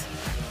Works.